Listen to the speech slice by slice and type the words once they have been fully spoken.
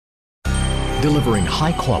delivering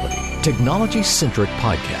high-quality, technology-centric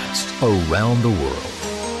podcasts around the world.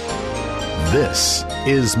 This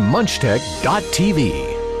is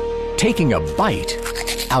MunchTech.tv, taking a bite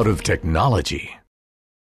out of technology.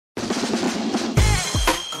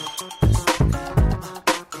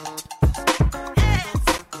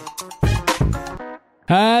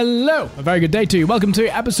 Hello, a very good day to you. Welcome to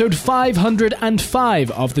episode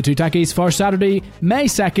 505 of The Two Techies for Saturday, May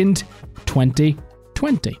 2nd,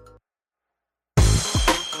 2020.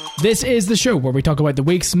 This is the show where we talk about the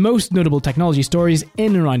week's most notable technology stories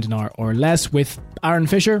in around an hour or less with Aaron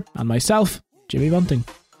Fisher and myself, Jimmy Bunting.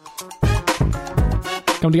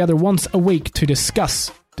 Come together once a week to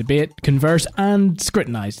discuss, debate, converse and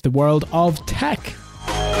scrutinise the world of tech.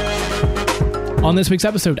 On this week's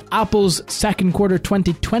episode, Apple's second quarter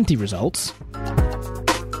 2020 results,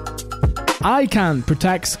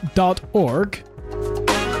 iCanProtects.org,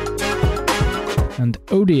 and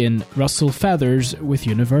Odeon Russell Feathers with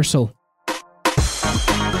Universal. That's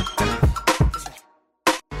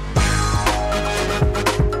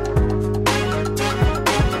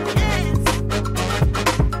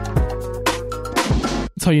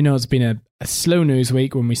how you know it's been a slow news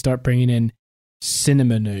week when we start bringing in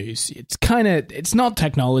cinema news. It's not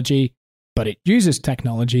technology, but it uses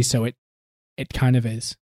technology, so it kind of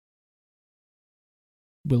is.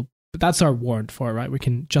 But that's our warrant for it, right? We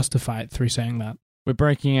can justify it through saying that. We're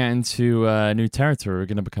breaking out into new territory. We're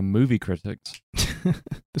going to become movie critics.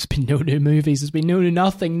 There's been no new movies. There's been no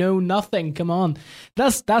nothing. Come on.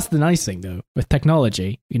 That's the nice thing, though. With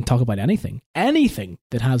technology, you can talk about anything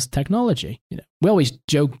that has technology. You know, we always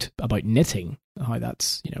joked about knitting, how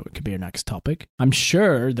that's, it could be our next topic. I'm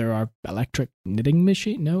sure there are electric knitting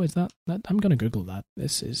machine. No, is that I'm going to Google that.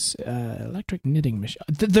 This is electric knitting machine.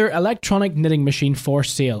 They're electronic knitting machine for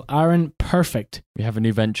sale. Aaron, perfect. We have a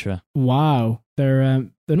new venture. Wow. They're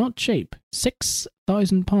not cheap.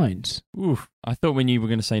 £6,000. Oof. I thought when you were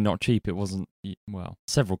going to say not cheap, it wasn't, well,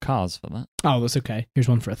 several cars for that. Oh, that's okay. Here's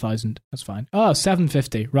one for 1,000. That's fine. Oh,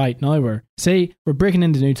 $750. Right, now we're breaking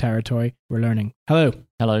into new territory. We're learning. Hello.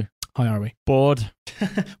 How are we? Bored.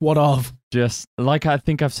 What of? Just like I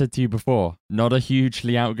think I've said to you before, not a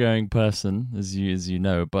hugely outgoing person, as you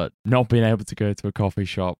know, but not being able to go to a coffee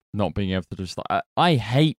shop, not being able to just... I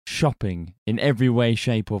hate shopping in every way,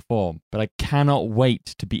 shape or form, but I cannot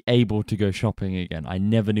wait to be able to go shopping again. I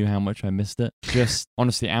never knew how much I missed it. Just,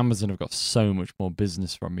 honestly, Amazon have got so much more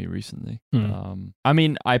business from me recently. I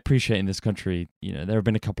mean, I appreciate in this country, there have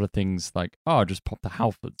been a couple of things like, just pop to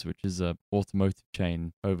Halfords, which is a automotive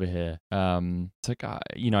chain over here. It's like,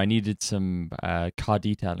 I needed some car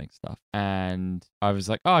detailing stuff, and I was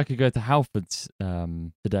like, I could go to Halfords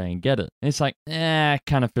today and get it. And it's like,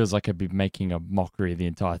 kind of feels like I'd be making a mockery of the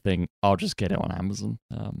entire thing. I'll just get it on Amazon.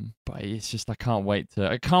 But it's just, I can't wait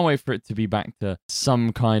for it to be back to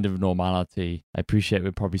some kind of normality. I appreciate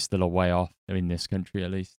we're probably still a way off in this country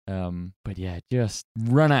at least. But yeah, just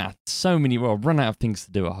run out of things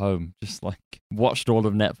to do at home. Just like watched all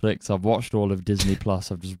of Netflix, I've watched all of Disney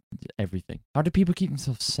Plus, I've just everything. How do people keep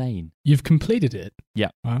themselves sane? You've completed it? Yeah.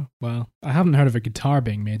 Wow. Well, I haven't heard of a guitar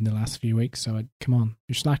being made in the last few weeks, so come on,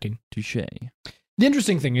 you're slacking. Touché. The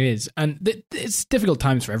interesting thing is, and it's difficult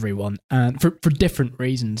times for everyone, and for different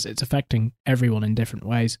reasons, it's affecting everyone in different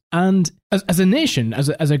ways. And as a nation, as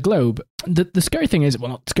a globe, the scary thing is,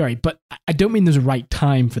 well, not scary, but I don't mean there's a right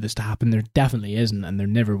time for this to happen. There definitely isn't, and there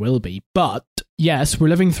never will be. But yes, we're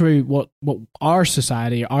living through what our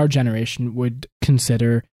society, our generation would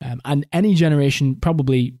consider, and any generation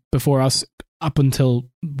probably before us up until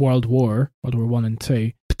World War I and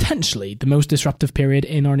II, potentially the most disruptive period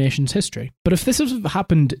in our nation's history. But if this had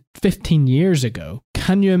happened 15 years ago,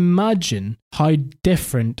 can you imagine how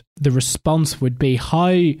different the response would be?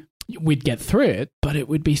 How we'd get through it, but it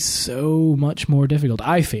would be so much more difficult,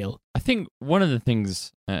 I feel. I think one of the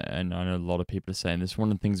things, and I know a lot of people are saying this, one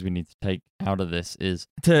of the things we need to take out of this is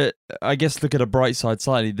to, I guess, look at a bright side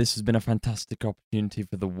slightly. This has been a fantastic opportunity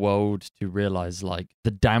for the world to realize, like,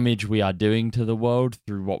 the damage we are doing to the world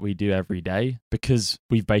through what we do every day, because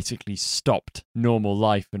we've basically stopped normal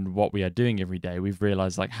life and what we are doing every day. We've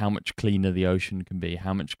realized, like, how much cleaner the ocean can be,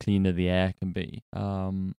 how much cleaner the air can be,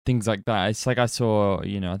 things like that. It's like I saw,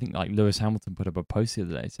 I think, like, Lewis Hamilton put up a post the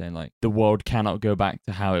other day saying, like, the world cannot go back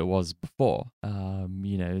to how it was before.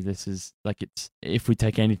 This is like, it's, if we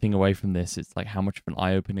take anything away from this, it's like how much of an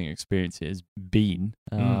eye-opening experience it has been,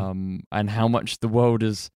 and how much the world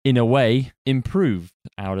has, in a way, improved.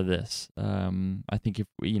 out of this. I think if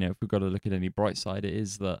we've got to look at any bright side, it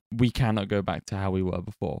is that we cannot go back to how we were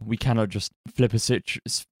before. We cannot just flip a switch,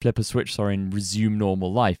 and resume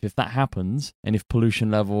normal life. If that happens, and if pollution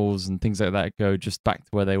levels and things like that go just back to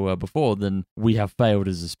where they were before, then we have failed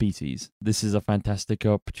as a species. This is a fantastic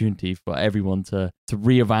opportunity for everyone to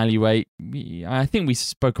reevaluate. I think we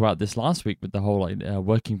spoke about this last week with the whole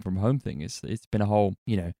working from home thing. It's been a whole,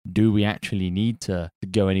 do we actually need to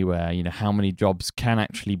go anywhere? How many jobs can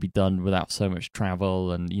actually be done without so much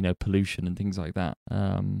travel and pollution and things like that.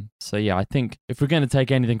 So yeah, I think if we're going to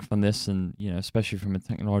take anything from this, and especially from a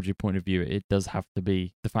technology point of view, it does have to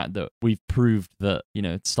be the fact that we've proved that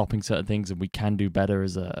stopping certain things, and we can do better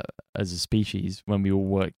as a species when we all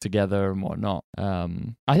work together and whatnot.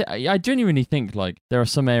 I genuinely think there are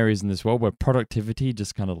some areas in this world where productivity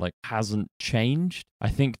just kind of hasn't changed. I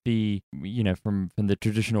think from the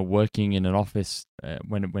traditional working in an office,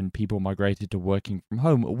 when people migrated to working from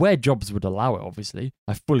home, where jobs would allow it, obviously.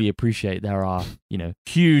 I fully appreciate there are,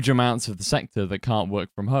 huge amounts of the sector that can't work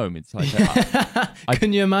from home. It's like,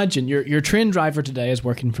 can you imagine your train driver today is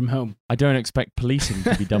working from home? I don't expect policing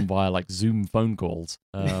to be done via Zoom phone calls,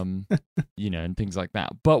 and things like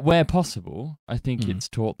that. But where possible, I think it's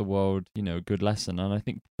taught the world, a good lesson. And I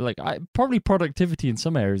think probably productivity in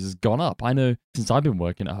some areas has gone up. I know since I've been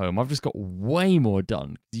working at home, I've just got way more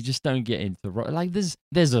done. You just don't get into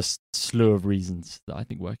there's a slew of reasons that I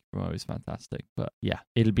think working from home is fantastic. But yeah,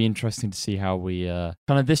 it'll be interesting to see how we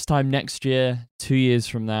kind of this time next year, 2 years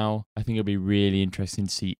from now, I think it'll be really interesting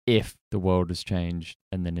to see if the world has changed,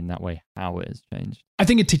 and then in that way, how it has changed. I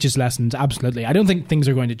think it teaches lessons, absolutely. I don't think things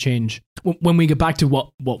are going to change. When we get back to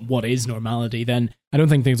what is normality, then I don't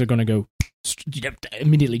think things are going to go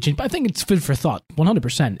immediately change. But I think it's food for thought,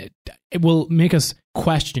 100%. It will make us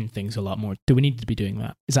question things a lot more. Do we need to be doing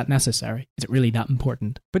that? Is that necessary? Is it really that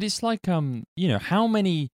important? But it's how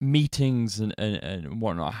many meetings and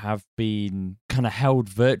whatnot have been kind of held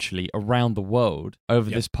virtually around the world over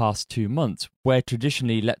this past 2 months, where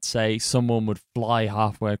traditionally, let's say, someone would fly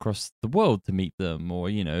halfway across the world to meet them, or,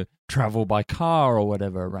 travel by car or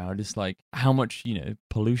whatever around. It's how much,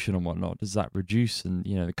 pollution and whatnot does that reduce, and,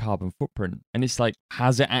 the carbon footprint? And it's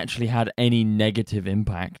has it actually had any negative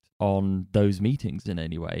impact on those meetings in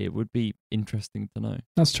any way? It would be interesting to know.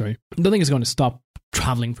 That's true. I don't think it's going to stop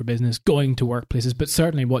traveling for business, going to workplaces, but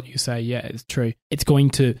certainly what you say, is true. It's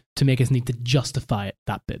going to make us need to justify it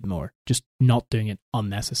that bit more, just not doing it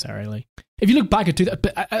unnecessarily. If you look back at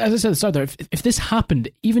as I said at the start there, if this happened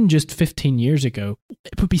even just 15 years ago,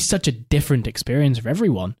 it would be such a different experience for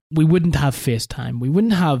everyone. We wouldn't have FaceTime. We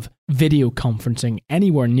wouldn't have video conferencing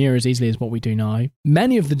anywhere near as easily as what we do now.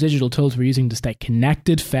 Many of the digital tools we're using to stay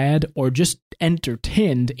connected, fed, or just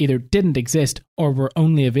entertained either didn't exist or were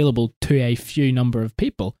only available to a few number of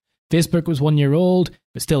people. Facebook was 1 year old,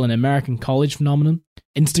 but still an American college phenomenon.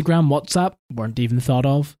 Instagram, WhatsApp weren't even thought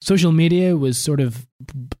of. Social media was sort of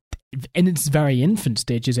in its very infant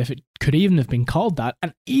stages, if it could even have been called that.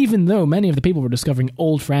 And even though many of the people were discovering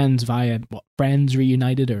old friends via Friends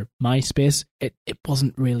Reunited or MySpace, it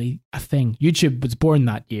wasn't really a thing. YouTube was born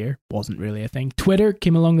that year, wasn't really a thing. Twitter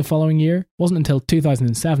came along the following year. Wasn't until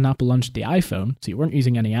 2007 Apple launched the iPhone, so you weren't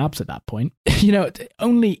using any apps at that point.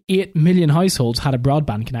 Only 8 million households had a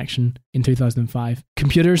broadband connection in 2005.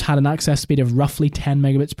 Computers had an access speed of roughly 10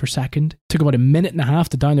 megabits per second. Took about a minute and a half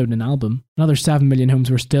to download an album. Another 7 million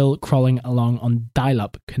homes were still crawling along on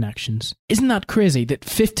dial-up connections. Isn't that crazy that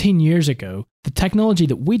 15 years ago, the technology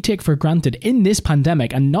that we take for granted in this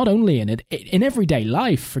pandemic, and not only in it, in everyday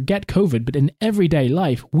life, forget COVID, but in everyday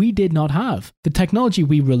life, we did not have. The technology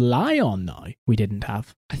we rely on now, we didn't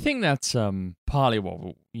have. I think that's partly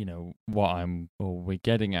what we're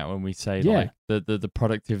getting at when we say the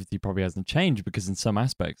productivity probably hasn't changed, because in some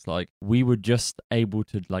aspects, we were just able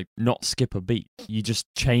to not skip a beat. You just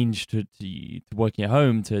changed to working at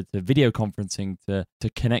home, to video conferencing, to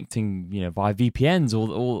connecting via VPNs,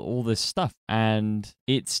 all this stuff. And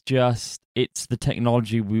it's the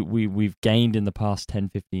technology we've gained in the past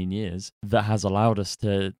 10-15 years that has allowed us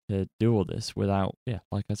to do all this without,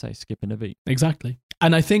 like I say, skipping a beat. Exactly.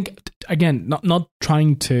 And I think, again, not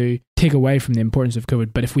trying to take away from the importance of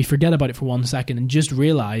COVID, but if we forget about it for 1 second and just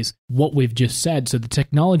realize what we've just said, so the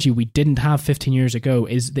technology we didn't have 15 years ago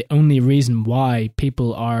is the only reason why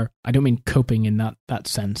people are, I don't mean coping in that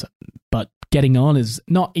sense, but getting on is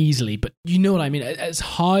not easily, but you know what I mean. It's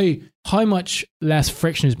how much less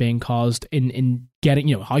friction is being caused in getting,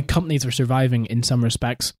 how companies are surviving in some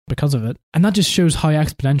respects because of it. And that just shows how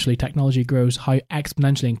exponentially technology grows, how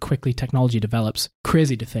exponentially and quickly technology develops.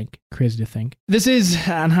 Crazy to think. This is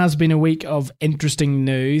and has been a week of interesting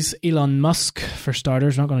news. Elon Musk, for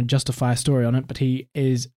starters, not going to justify a story on it, but he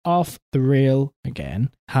is off the rail again,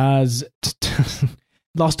 has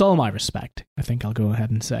lost all my respect, I think I'll go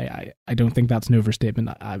ahead and say. I don't think that's an overstatement.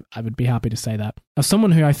 I would be happy to say that. As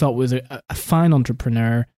someone who I thought was a fine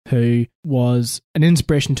entrepreneur, who was an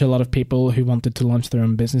inspiration to a lot of people who wanted to launch their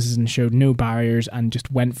own businesses and showed no barriers and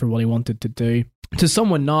just went for what he wanted to do, to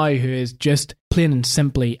someone now who is just plain and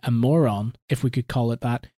simply a moron, if we could call it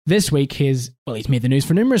that. This week, he's made the news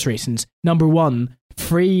for numerous reasons. Number one,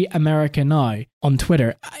 Free America Now on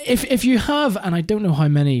Twitter. If you have, and I don't know how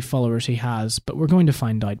many followers he has, but we're going to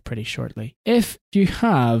find out pretty shortly. If you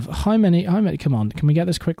have, how many, come on, can we get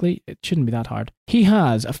this quickly? It shouldn't be that hard. He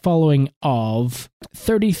has a following of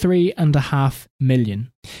 33.5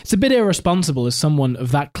 million. It's a bit irresponsible as someone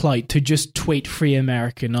of that clout to just tweet Free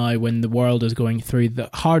America Now when the world is going through the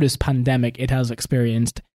hardest pandemic it has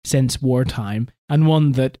experienced since wartime, and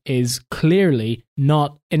one that is clearly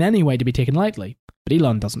not in any way to be taken lightly. But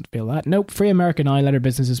Elon doesn't feel that. Nope, Free America Now, let our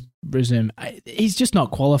businesses resume. He's just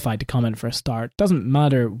not qualified to comment for a start. Doesn't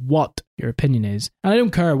matter what your opinion is. And I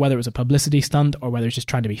don't care whether it was a publicity stunt or whether he's just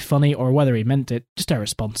trying to be funny or whether he meant it. Just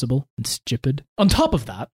irresponsible and stupid. On top of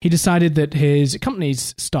that, he decided that his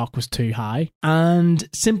company's stock was too high and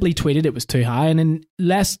simply tweeted it was too high, and in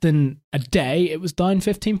less than a day, it was down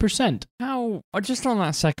 15%. How? Just on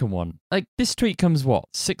that second one, this tweet comes,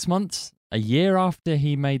 6 months? A year after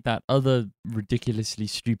he made that other ridiculously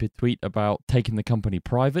stupid tweet about taking the company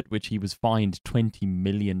private, which he was fined $20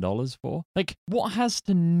 million for. What has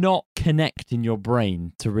to not connect in your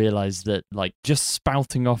brain to realize that, just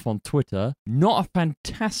spouting off on Twitter, not a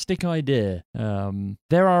fantastic idea.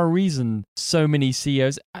 There are a reason so many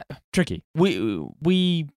CEOs... tricky.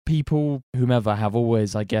 We people, whomever, have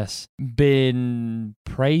always, I guess, been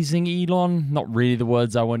praising Elon. Not really the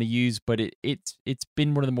words I want to use, but it's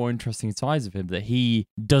been one of the more interesting sides of him that he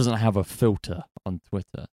doesn't have a filter on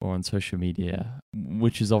Twitter or on social media,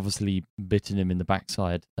 which has obviously bitten him in the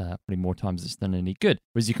backside probably more times than it's done any good.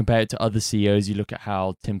 Whereas you compare it to other CEOs, you look at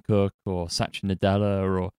how Tim Cook or Satya Nadella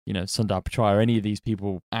or Sundar Pichai or any of these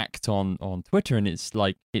people act on Twitter, and it's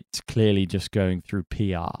clearly just going through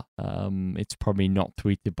PR. It's probably not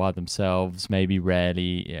tweeted by themselves, maybe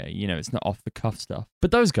rarely. It's not off the cuff stuff.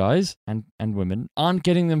 But those guys and women aren't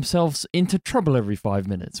getting themselves into trouble every 5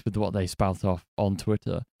 minutes with what they spout off on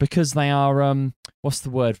Twitter because they are what's the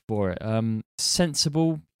word for it?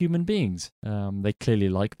 Sensible human beings. They clearly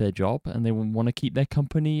like their job and they want to keep their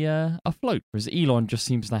company afloat. Whereas Elon just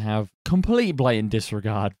seems to have complete blatant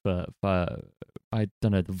disregard for I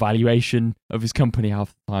don't know, the valuation of his company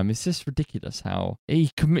half the time. It's just ridiculous how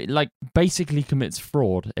he basically commits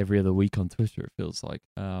fraud every other week on Twitter, it feels like.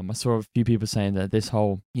 I saw a few people saying that this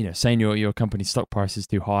whole, saying your company's stock price is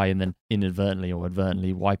too high and then inadvertently or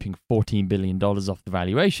advertently wiping $14 billion off the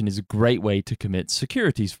valuation is a great way to commit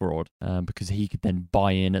securities fraud because he could then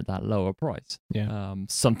buy in at that lower price. Yeah.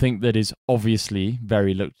 Something that is obviously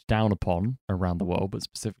very looked down upon around the world, but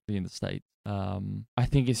specifically in the States. I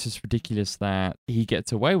think it's just ridiculous that he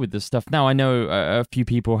gets away with this stuff. Now, I know a few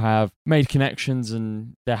people have made connections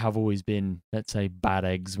and there have always been, let's say, bad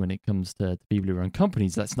eggs when it comes to people who run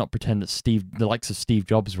companies. Let's not pretend that the likes of Steve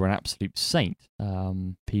Jobs were an absolute saint.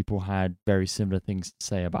 People had very similar things to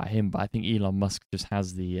say about him, but I think Elon Musk just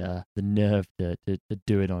has the nerve to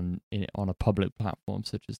do it on a public platform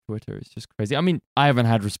such as Twitter. It's just crazy. I mean, I haven't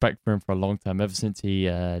had respect for him for a long time, ever since he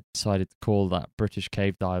decided to call that British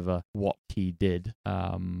cave diver what he did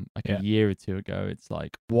a year or two ago. It's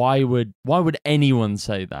why would anyone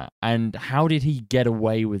say that, and how did he get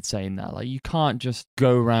away with saying that? You can't just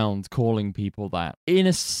go around calling people that.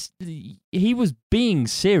 He was being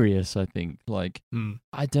serious, I think.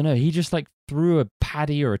 I don't know, he just threw a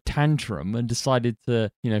patty or a tantrum and decided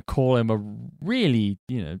to call him a really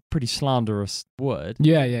pretty slanderous word.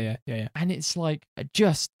 Yeah. And it's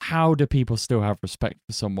just how do people still have respect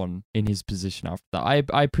for someone in his position after that?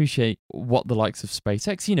 I appreciate what the likes of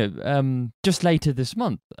SpaceX, just later this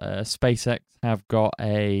month, SpaceX have got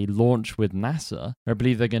a launch with NASA. I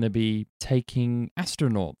believe they're going to be taking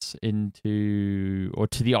astronauts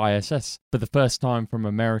to the ISS for the first time from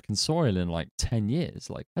American soil in 10 years.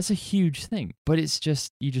 That's a huge thing. But it's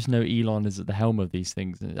just, you just know Elon is at the helm of these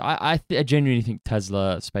things. I genuinely think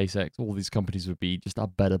Tesla, SpaceX, all these companies would be just a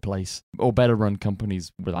better place or better run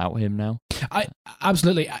companies without him now.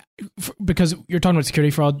 Absolutely. Because you're talking about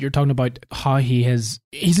security fraud, you're talking about how he's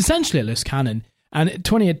essentially a loose cannon. And in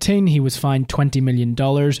 2018, he was fined $20 million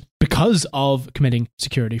because of committing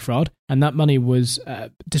security fraud. And that money was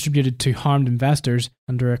distributed to harmed investors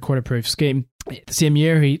under a court-approved scheme. The same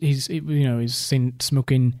year, he's seen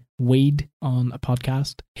smoking weed on a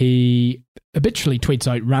podcast. He habitually tweets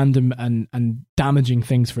out random and damaging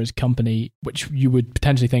things for his company, which you would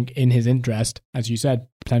potentially think in his interest, as you said,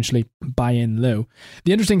 potentially buy in low.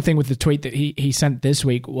 The interesting thing with the tweet that he sent this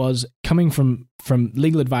week was coming from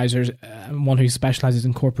legal advisors, one who specializes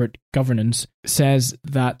in corporate governance, says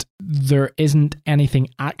that there isn't anything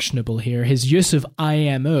actionable here. His use of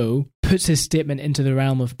IMO puts his statement into the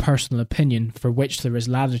realm of personal opinion for which there is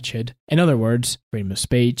latitude. In other words, freedom of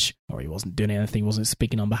speech, or he wasn't doing anything, he wasn't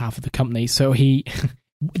speaking on behalf of the company. So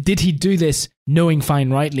did he do this knowing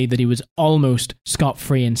fine rightly that he was almost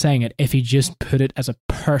scot-free in saying it if he just put it as a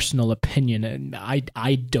personal opinion? And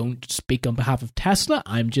I don't speak on behalf of Tesla,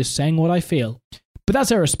 I'm just saying what I feel. But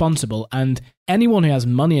that's irresponsible, and anyone who has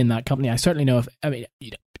money in that company, I certainly know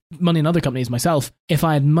money in other companies myself, if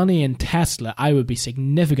I had money in Tesla, I would be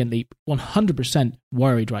significantly 100%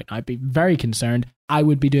 worried right now. I'd be very concerned. I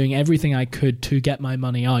would be doing everything I could to get my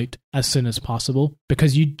money out as soon as possible,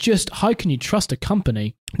 because how can you trust a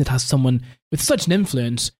company that has someone with such an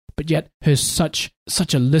influence, but yet who's such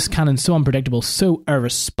a loose cannon, so unpredictable, so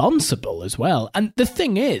irresponsible as well? And the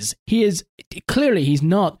thing is, he's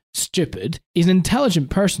not stupid. He's an intelligent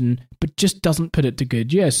person, but just doesn't put it to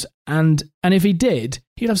good use. And if he did,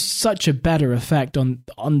 he'd have such a better effect on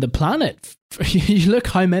the planet. You look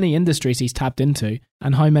how many industries he's tapped into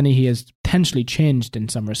and how many he has potentially changed in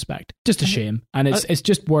some respect. Just a shame. And it's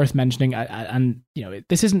just worth mentioning. And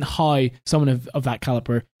this isn't how someone of that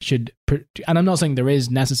caliber should. And I'm not saying there is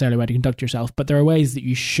necessarily a way to conduct yourself, but there are ways that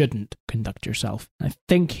you shouldn't conduct yourself. And I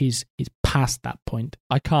think he's past that point.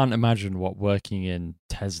 I can't imagine what working in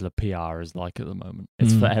Tesla PR is like at the moment.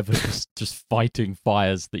 It's forever just fighting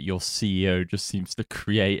fires that your CEO just seems to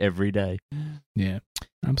create every day. Yeah,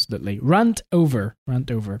 absolutely. Rant over.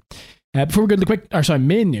 Before we go to the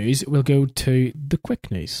main news, we'll go to the quick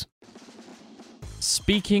news.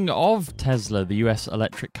 Speaking of Tesla, the US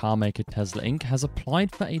electric car maker Tesla Inc. has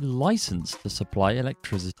applied for a license to supply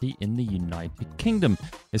electricity in the United Kingdom.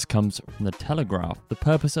 This comes from The Telegraph. The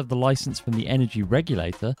purpose of the license from the energy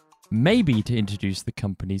regulator may be to introduce the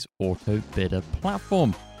company's auto bidder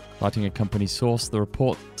platform. Citing a company source, the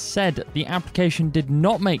report said the application did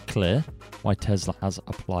not make clear why Tesla has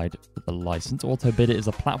applied for the license. AutoBidder is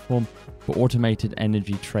a platform for automated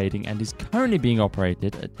energy trading and is currently being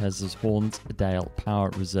operated at Tesla's Hornsdale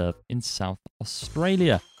Power Reserve in South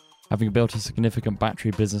Australia. Having built a significant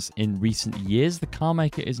battery business in recent years, the car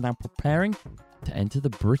maker is now preparing to enter the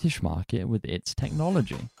British market with its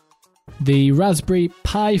technology. The Raspberry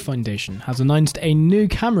Pi Foundation has announced a new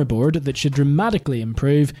camera board that should dramatically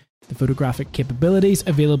improve the photographic capabilities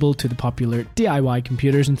available to the popular DIY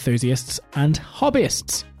computers enthusiasts and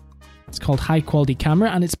hobbyists. It's called High Quality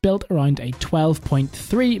Camera, and it's built around a 12.3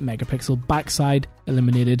 megapixel backside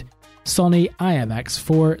illuminated Sony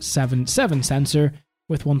IMX477 sensor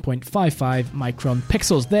with 1.55 micron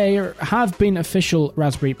pixels. There have been official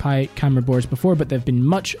Raspberry Pi camera boards before, but they've been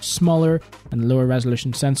much smaller and lower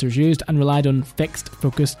resolution sensors used and relied on fixed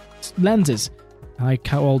focus lenses. High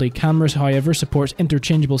quality cameras, however, supports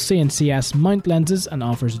interchangeable CNCS mount lenses and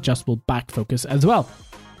offers adjustable back focus as well.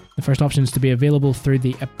 The first options to be available through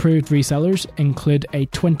the approved resellers include a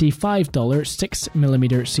 $25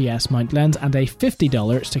 6mm CS mount lens and a $50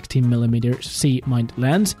 16mm C mount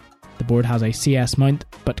lens. The board has a CS mount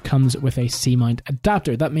but comes with a C mount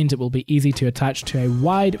adapter. That means it will be easy to attach to a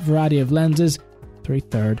wide variety of lenses through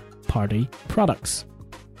third-party products.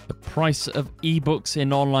 The price of ebooks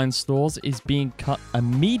in online stores is being cut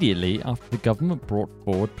immediately after the government brought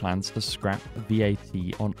forward plans to scrap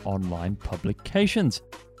VAT on online publications.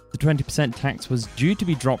 The 20% tax was due to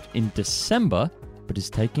be dropped in December, but is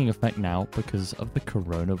taking effect now because of the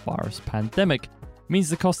coronavirus pandemic. It means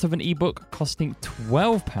the cost of an ebook costing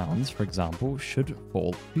 £12, for example, should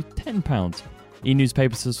fall to £10.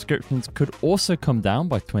 E-newspaper subscriptions could also come down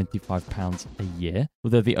by £25 a year,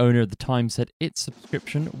 although the owner of the Times said its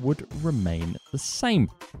subscription would remain the same.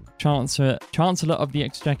 Chancellor of the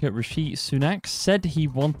Exchequer Rishi Sunak said he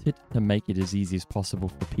wanted to make it as easy as possible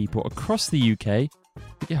for people across the UK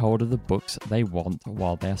to get hold of the books they want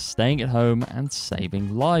while they're staying at home and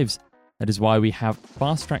saving lives. That is why we have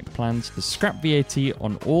fast-tracked plans to scrap VAT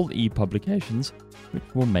on all e-publications, which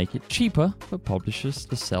will make it cheaper for publishers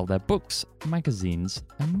to sell their books, magazines,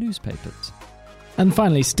 and newspapers. And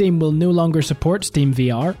finally, Steam will no longer support Steam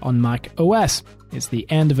VR on Mac OS. It's the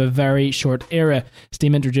end of a very short era.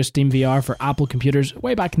 Steam introduced Steam VR for Apple computers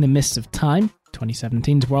way back in the mists of time.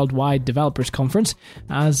 2017's Worldwide Developers Conference.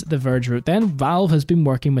 As The Verge wrote then, Valve has been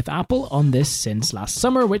working with Apple on this since last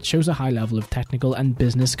summer, which shows a high level of technical and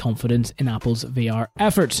business confidence in Apple's VR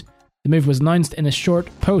efforts. The move was announced in a short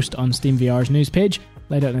post on SteamVR's news page,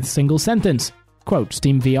 laid out in a single sentence. Quote,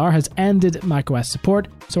 SteamVR has ended macOS support,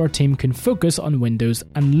 so our team can focus on Windows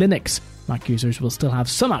and Linux. Mac users will still have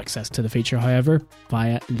some access to the feature, however,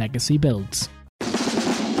 via legacy builds.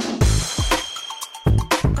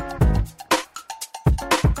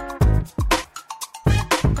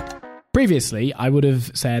 Previously, I would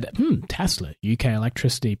have said, Tesla, UK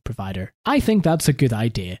electricity provider. I think that's a good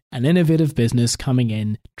idea. An innovative business coming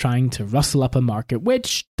in, trying to rustle up a market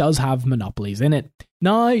which does have monopolies in it.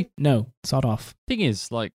 No, sod off. Thing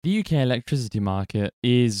is, like, the UK electricity market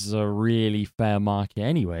is a really fair market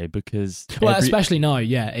anyway, because... Well, especially now,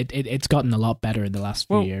 yeah. It's gotten a lot better in the last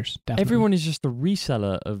few years, definitely. Everyone is just a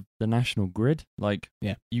reseller of the national grid. Like,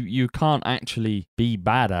 yeah. you can't actually be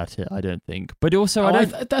bad at it, I don't think. But also, I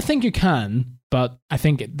think you can, but I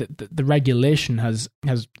think the regulation has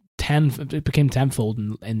it became tenfold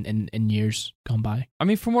in years gone by. I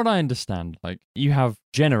mean, from what I understand, like, you have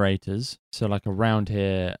generators. So, like, around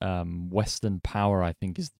here, Western Power, I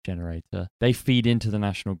think, is the generator. They feed into the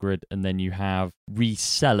national grid, and then you have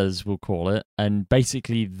resellers, we'll call it, and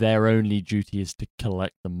basically their only duty is to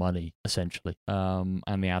collect the money, essentially, and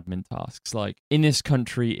the admin tasks. Like, in this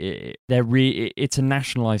country, it's a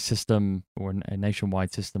nationalized system, or a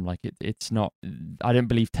nationwide system. Like, it's not... I don't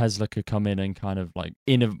believe Tesla could come in and kind of, like,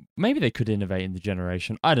 maybe they could innovate in the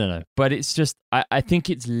generation. I don't know. But it's just... I think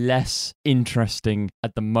it's less interesting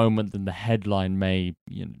at the moment than the headline may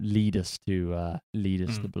lead us to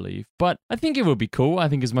believe. But I think it would be cool. I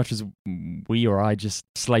think as much as we or I just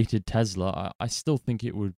slated Tesla, I still think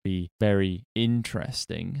it would be very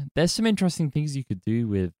interesting. There's some interesting things you could do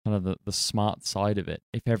with kind of the smart side of it.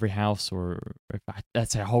 If every house, or if,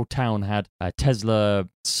 let's say, a whole town had a Tesla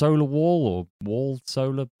solar wall or wall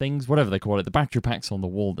solar things, whatever they call it, the battery packs on the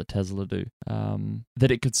wall that Tesla do,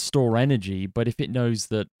 that it could store energy. But if it knows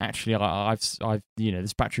that actually I've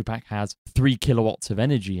this battery pack has 3 kilowatts of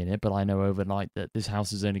energy in it, but I know overnight that this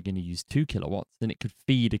house is only going to use 2 kilowatts, then it could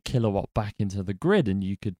feed a kilowatt back into the grid, and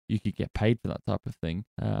you could get paid for that type of thing.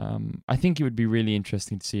 I think it would be really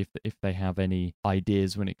interesting to see if they have any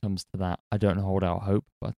ideas when it comes to that. I don't hold out hope,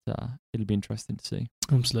 but it'll be interesting to see.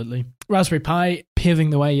 Absolutely. Raspberry Pi paving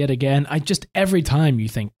the way yet again. Every time you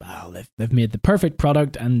think, wow, they've made the perfect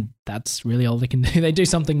product, and that's really all they can do. They do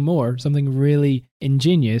something more, something really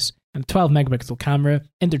ingenious. And 12 megapixel camera,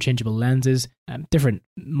 interchangeable lenses, different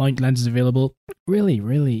mount lenses available. Really,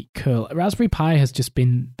 really cool. Raspberry Pi has just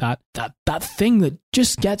been that thing that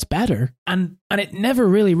just gets better, and it never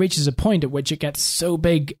really reaches a point at which it gets so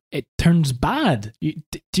big it turns bad. Do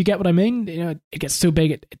you get what I mean? It gets so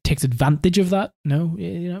big it takes advantage of that.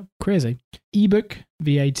 No, crazy. Ebook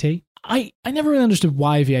VAT. I never really understood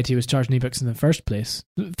why VAT was charging ebooks in the first place.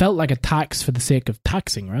 It felt like a tax for the sake of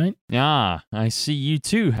taxing, right? Ah, I see you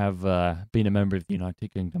too have been a member of the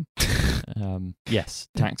United Kingdom. Yes,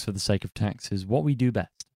 tax for the sake of tax is what we do best.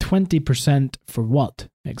 20% for what,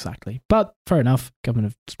 exactly? But fair enough,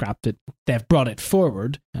 government have scrapped it. They've brought it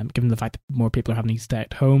forward, given the fact that more people are having to stay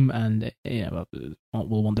at home and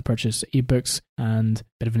will want to purchase ebooks, and a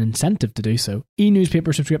bit of an incentive to do so.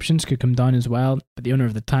 E-newspaper subscriptions could come down as well, but the owner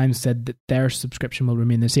of the Times said that their subscription will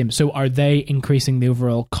remain the same. So are they increasing the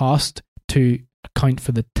overall cost to account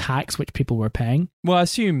for the tax which people were paying? Well, I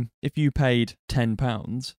assume if you paid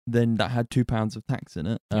 £10, then that had £2 of tax in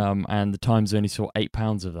it, and the Times only saw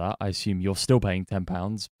 £8 of that. I assume you're still paying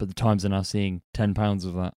 £10, but the Times are now seeing £10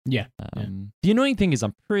 of that. Yeah. The annoying thing is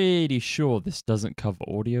I'm pretty sure this doesn't cover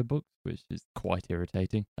audiobooks, which is quite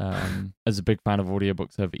irritating. As a big fan of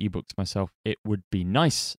audiobooks over ebooks myself, it would be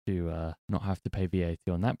nice to not have to pay VAT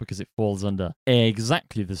on that, because it falls under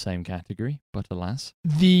exactly the same category, but alas.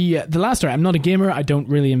 The last story, I'm not a gamer. I don't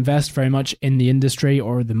really invest very much in the industry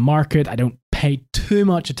or the market. I don't pay too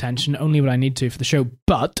much attention, only what I need to for the show,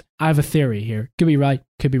 but I have a theory here. Could be right,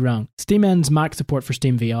 could be wrong. Steam ends Mac support for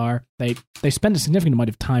Steam VR. They spent a significant amount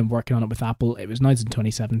of time working on it with Apple. It was announced in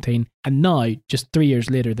 2017, and now, just 3 years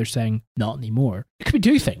later, they're saying not anymore. It could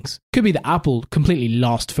be two things. It could be that Apple completely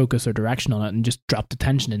lost focus or direction on it and just dropped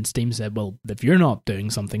attention, and Steam said, well, if you're not doing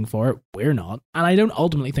something for it, we're not. And I don't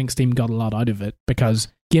ultimately think Steam got a lot out of it, because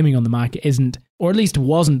gaming on the Mac isn't, or at least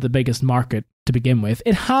wasn't, the biggest market to begin with.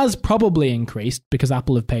 It has probably increased because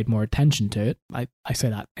Apple have paid more attention to it. I say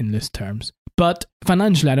that in loose terms. But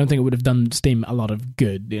financially, I don't think it would have done Steam a lot of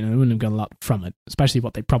good. They wouldn't have got a lot from it, especially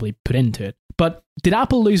what they probably put into it. But did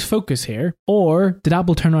Apple lose focus here? Or did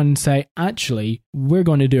Apple turn around and say, actually, we're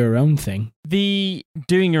going to do our own thing? The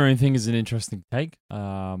doing your own thing is an interesting take.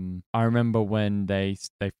 I remember when they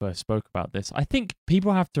first spoke about this. I think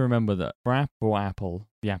people have to remember that for Apple,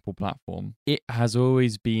 the Apple platform, it has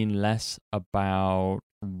always been less about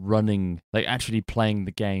running, like actually playing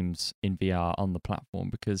the games in VR on the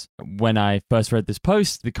platform, because when I first read this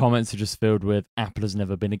post, the comments are just filled with Apple has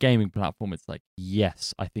never been a gaming platform. It's like,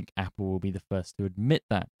 yes, I think Apple will be the first to admit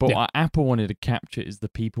that. But what Apple wanted to capture is the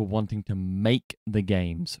people wanting to make the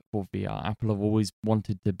games for VR. Apple have always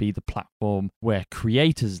wanted to be the platform where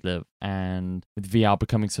creators live, and with VR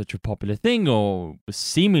becoming such a popular thing, or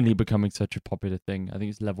seemingly becoming such a popular thing, I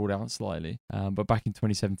think it's leveled out slightly. But back in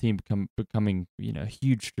 2017, becoming a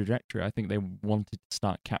huge trajectory, I think they wanted to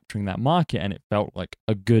start capturing that market, and it felt like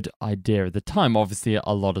a good idea at the time. Obviously,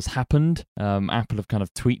 a lot has happened. Apple have kind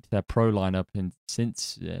of tweaked their Pro lineup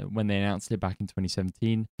since when they announced it back in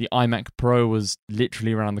 2017. The iMac Pro was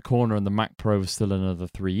literally around the corner, and the Mac Pro was still another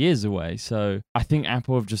 3 years away. So I think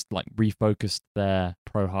Apple have just like refocused their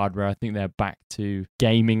Pro hardware. I think they're back to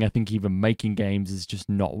gaming. I think even making games is just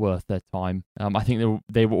not worth their time. I think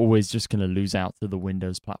they were always just going to lose out to the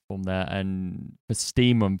Windows platform there, and for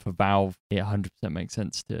Steam and for Valve, it 100% makes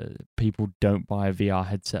sense to people don't buy a VR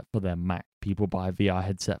headset for their Mac. People buy a VR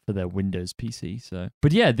headset for their Windows PC. So,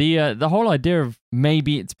 but yeah, the whole idea of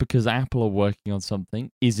maybe it's because Apple are working on something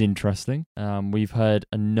is interesting. We've heard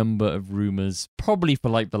a number of rumors, probably for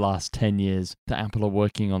like the last 10 years, that Apple are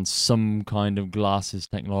working on some kind of glasses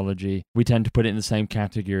technology. We tend to put it in the same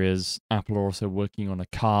category as Apple are also working on a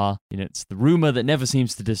car. It's the rumor that never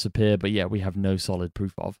seems to disappear, but yeah, we have no solid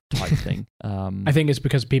proof of type thing. I think it's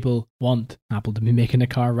because people want Apple to be making a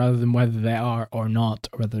car rather than whether they are or not,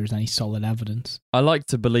 or whether there's any solid evidence. I like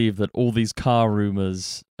to believe that all these car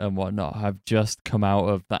rumors and whatnot have just come out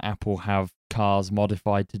of that Apple have cars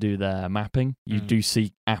modified to do their mapping. You do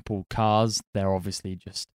see Apple cars. They're obviously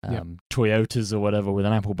just Toyotas or whatever with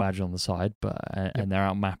an Apple badge on the side, but and they're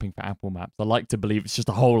out mapping for Apple Maps. I like to believe it's just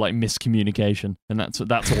a whole like miscommunication, and that's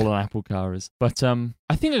all an Apple car is. But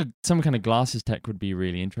I think some kind of glasses tech would be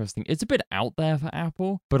really interesting. It's a bit out there for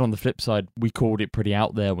Apple, but on the flip side, we called it pretty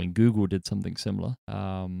out there when Google did something similar.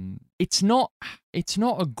 It's not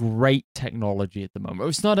a great technology at the moment.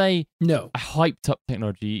 It's not a hyped up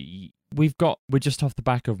technology. We're just off the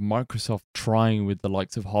back of Microsoft trying with the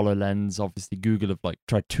likes of HoloLens. Obviously, Google have like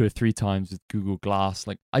tried 2 or 3 times with Google Glass.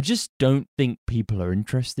 Like, I just don't think people are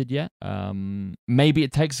interested yet. Maybe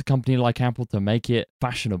it takes a company like Apple to make it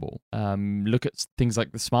fashionable. Look at things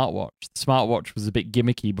like the smartwatch. The smartwatch was a bit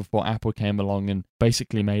gimmicky before Apple came along and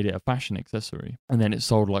basically made it a fashion accessory, and then it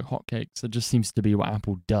sold like hotcakes. It just seems to be what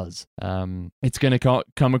Apple does. It's going to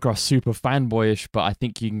come across super fanboyish, but I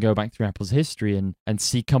think you can go back through Apple's history and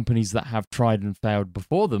see companies that have tried and failed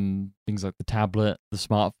before them, things like the tablet, the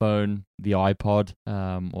smartphone, the iPod,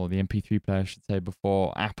 or the MP3 player, I should say,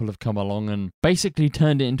 before Apple have come along and basically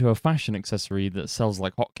turned it into a fashion accessory that sells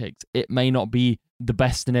like hotcakes. It may not be the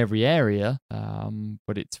best in every area,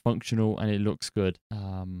 but it's functional and it looks good,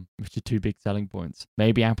 which are 2 big selling points.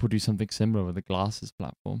 Maybe Apple do something similar with the glasses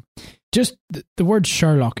platform. Just the word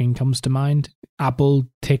Sherlocking comes to mind. Apple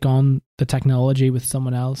take on the technology with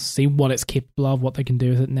someone else, see what it's capable of, what they can do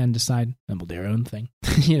with it, and then decide, then we'll do our own thing.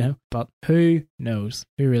 But who knows?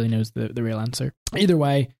 Who really knows the real answer? Either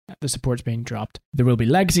way, the support's being dropped. There will be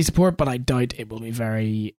legacy support, but I doubt it will be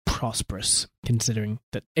very prosperous, considering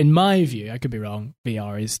that, in my view, I could be wrong,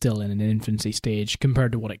 VR is still in an infancy stage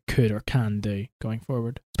compared to what it could or can do going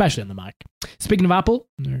forward, especially on the Mac. Speaking of Apple,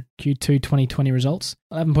 their Q2 2020 results,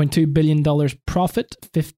 $11.2 billion profit,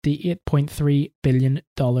 $58.3 billion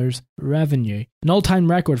revenue. An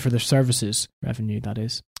all-time record for their services revenue, that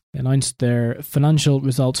is. They announced their financial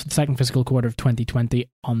results for the second fiscal quarter of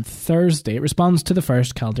 2020 on Thursday. It responds to the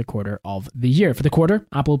first calendar quarter of the year. For the quarter,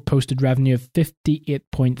 Apple posted revenue of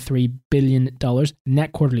 $58.3 billion,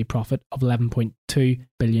 net quarterly profit of $11.2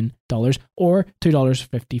 billion, or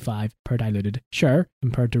 $2.55 per diluted share,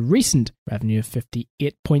 compared to recent revenue of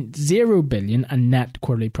 $58.0 billion and net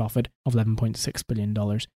quarterly profit of $11.6 billion,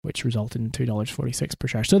 which resulted in $2.46 per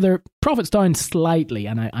share. So their profit's down slightly,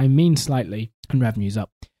 and I mean slightly, and revenue's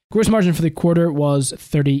up. Gross margin for the quarter was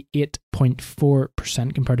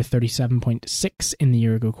 38.4% compared to 37.6% in the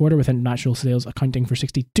year-ago quarter, with international sales accounting for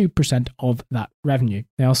 62% of that revenue.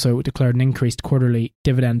 They also declared an increased quarterly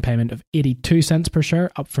dividend payment of 82 cents per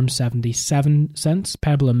share, up from 77 cents,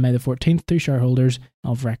 payable on May the 14th to shareholders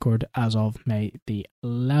of record as of May the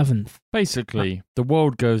 11th. Basically, the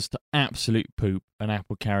world goes to absolute poop and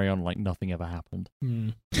Apple carry on like nothing ever happened.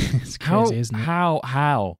 It's crazy, isn't it?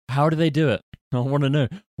 How do they do it? I want to know.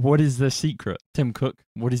 What is their secret? Tim Cook,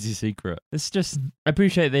 what is your secret? It's just, I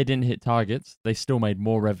appreciate they didn't hit targets. They still made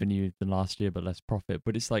more revenue than last year, but less profit.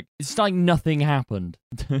 But it's like nothing happened.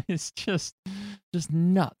 It's just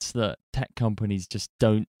nuts that tech companies just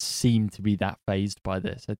don't seem to be that fazed by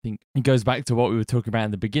this. I think it goes back to what we were talking about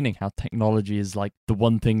in the beginning, how technology is like the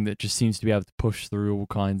one thing that just seems to be able to push through all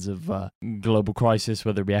kinds of global crisis,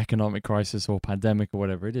 whether it be economic crisis or pandemic or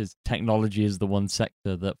whatever it is. Technology is the one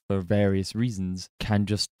sector that for various reasons can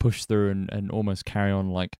just push through and almost carry on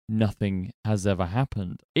like nothing has ever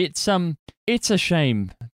happened. It's a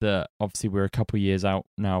shame that obviously we're a couple of years out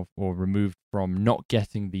now or removed from not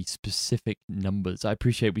getting the specific numbers. I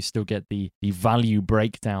appreciate we still get the value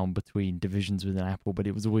breakdown between divisions within Apple, but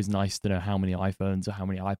it was always nice to know how many iPhones or how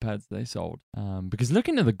many iPads they sold. Because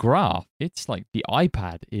looking at the graph, it's like the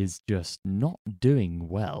iPad is just not doing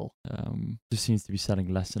well. Just seems to be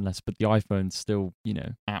selling less and less, but the iPhone's still,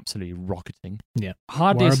 absolutely rocketing. Yeah.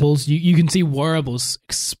 Wearables, you can see wearables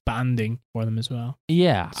expanding for them as well.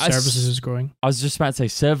 Yeah. Services is growing. I was just about to say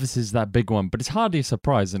services is that big one, but it's hardly a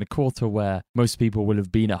surprise in a quarter where most people will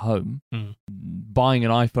have been at home. Buying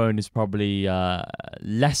an iPhone is probably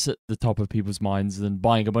less at the top of people's minds than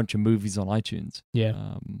buying a bunch of movies on iTunes.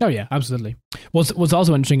 Yeah. Yeah, absolutely. What's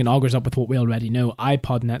also interesting and augurs up with what we already know,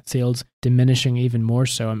 iPod net sales diminishing even more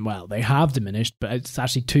so. And well, they have diminished, but it's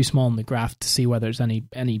actually too small in the graph to see whether it's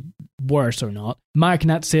any worse or not. Mac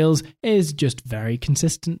net sales is just very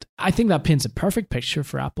consistent. I think that paints a perfect picture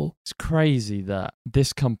for Apple. It's crazy that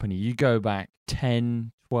this company, you go back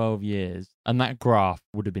 10, 12 years, and that graph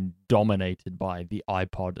would have been dominated by the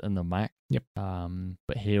iPod and the Mac. Yep.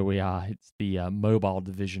 But here we are. It's the mobile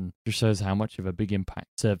division. Just shows how much of a big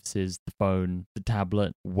impact services, the phone, the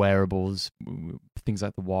tablet, wearables, things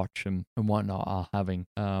like the watch and whatnot are having.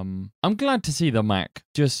 I'm glad to see the Mac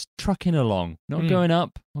just trucking along, not going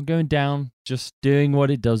up, not going down, just doing what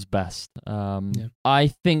it does best.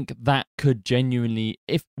 I think that could genuinely,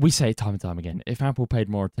 if we say it time and time again, if Apple paid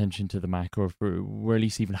more attention to the Mac, or if we're at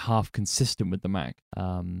least even half consistent with the Mac,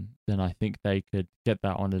 then I think they could get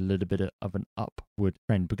that on a little bit of an upward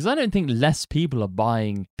trend. Because I don't think less people are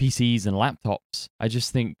buying PCs and laptops. I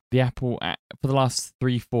just think the Apple, for the last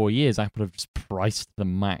 3-4 years, Apple have just priced the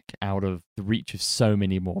Mac out of the reach of so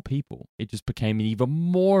many more people. It just became even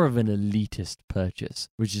more of an elitist purchase,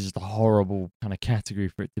 which is just a horrible kind of category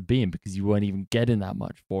for it to be in, because you weren't even getting that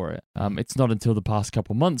much for it. It's not until the past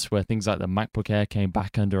couple months where things like the MacBook Air came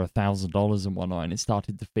back under $1,000 and whatnot, and it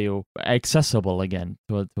started to feel accessible again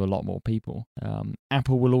to a lot more people.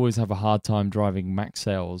 Apple will always have a hard time driving Mac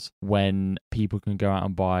sales when people can go out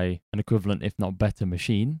and buy an equivalent, if not better,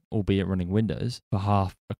 machine, albeit running Windows, for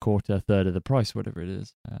half, a quarter, a third of the price, whatever it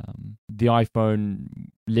is. The iPhone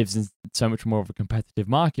lives in so much more of a competitive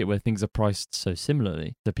market where things are priced so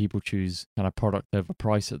similarly, so people choose kind of product over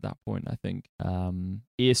price at that point, I think.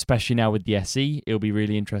 Especially now with the SE, it'll be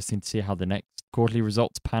really interesting to see how the next quarterly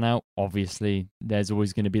results pan out. Obviously, there's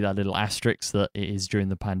always going to be that little asterisk that it is during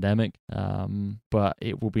the pandemic, but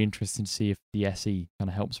it will be interesting to see if the SE kind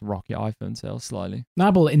of helps rocket iPhone sales slightly.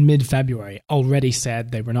 Apple in mid-February already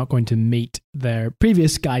said they were not going to meet their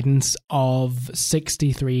previous guidance of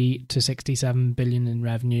 63 to 67 billion in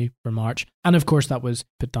revenue for March, and of course that was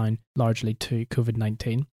put down largely to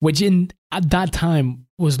COVID-19, which at that time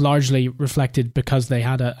was largely reflected because they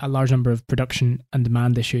had a large number of production and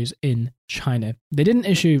demand issues in China. They didn't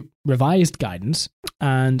issue revised guidance,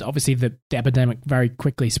 and obviously the epidemic very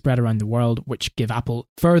quickly spread around the world, which gave Apple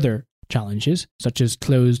further challenges, such as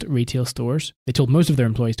closed retail stores. They told most of their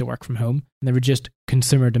employees to work from home, and they reduced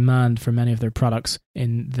consumer demand for many of their products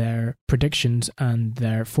in their predictions and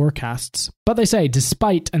their forecasts. But they say,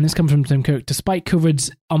 despite, and this comes from Tim Cook, despite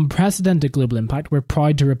COVID's unprecedented global impact, we're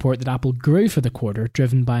proud to report that Apple grew for the quarter,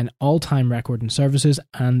 driven by an all-time record in services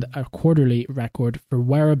and a quarterly record for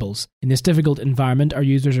wearables. In this difficult environment, our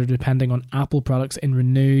users are depending on Apple products in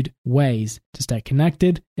renewed ways to stay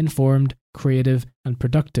connected, informed, creative, and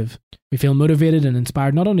productive. We feel motivated and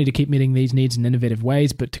inspired not only to keep meeting these needs in innovative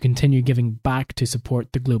ways, but to continue giving back to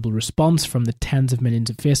support the global response, from the tens of millions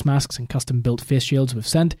of face masks and custom-built face shields we've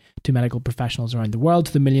sent to medical professionals around the world,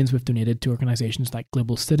 to the millions we've donated to organisations like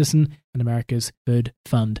Global Citizen and America's Food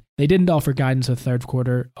Fund. They didn't offer guidance for the third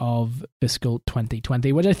quarter of fiscal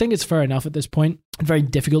 2020, which I think is fair enough at this point. It's very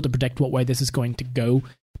difficult to predict what way this is going to go,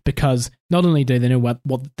 because not only do they know what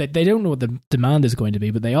they don't know what the demand is going to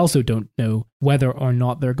be, but they also don't know whether or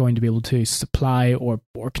not they're going to be able to supply or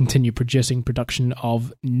continue production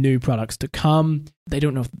of new products to come. They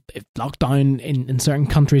don't know if lockdown in certain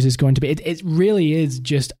countries is going to be. It really is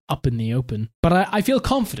just up in the open. But I feel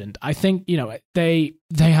confident. I think, they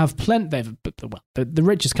have plenty. The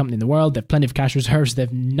richest company in the world. They have plenty of cash reserves. They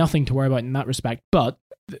have nothing to worry about in that respect. But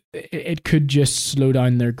it could just slow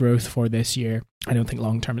down their growth for this year. I don't think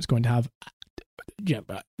long term it's going to have.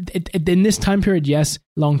 In this time period, yes.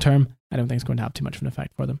 Long term, I don't think it's going to have too much of an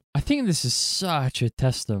effect for them. I think this is such a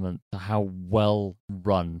testament to how well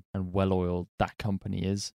run and well oiled that company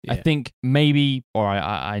is. Yeah. I think maybe, or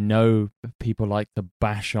I know people like to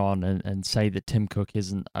bash on and say that Tim Cook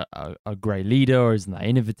isn't a great leader or isn't that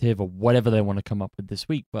innovative or whatever they want to come up with this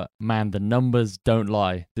week. But man, the numbers don't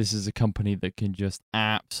lie. This is a company that can just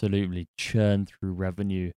absolutely churn through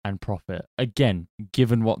revenue and profit. Again,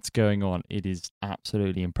 given what's going on, it is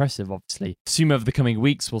absolutely impressive. Obviously, assume over the coming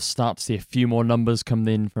weeks we'll start to see a few more numbers come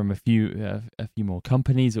in from a few more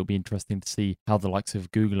companies. It'll be interesting to see how the likes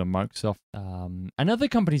of Google and Microsoft and other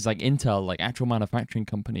companies like Intel, like actual manufacturing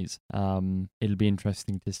companies, it'll be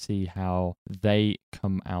interesting to see how they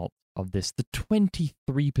come out of this. The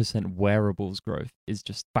 23% wearables growth is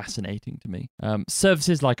just fascinating to me.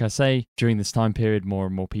 Services, like I say, during this time period, more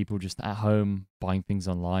and more people just at home buying things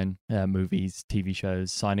online, movies, TV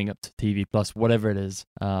shows, signing up to TV Plus, whatever it is.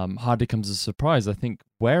 Hardly comes as a surprise. I think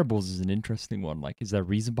wearables is an interesting one. Like, is there a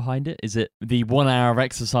reason behind it? Is it the 1 hour of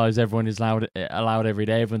exercise everyone is allowed every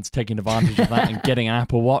day? Everyone's taking advantage of that and getting an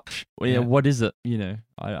Apple Watch? Yeah. What is it?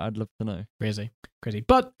 I'd love to know. Crazy.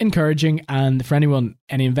 But encouraging. And for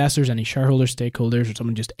any investors, any shareholders, stakeholders, or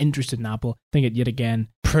someone just interested in Apple, I think it yet again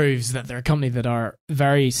proves that they're a company that are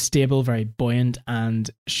very stable, very buoyant, and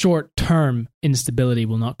short-term instability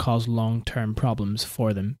will not cause long-term problems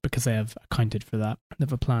for them because they have accounted for that. They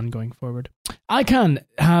have a plan going forward. ICANN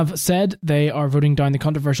have said they are voting down the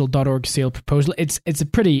controversial .org sale proposal. It's a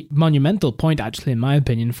pretty monumental point, actually, in my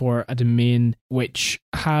opinion, for a domain which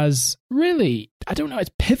has really, it's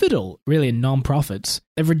pivotal, really, in non-profits.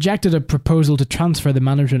 They've rejected a proposal to transfer the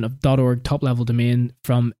management of .org top-level domain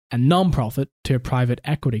from a non-profit to a private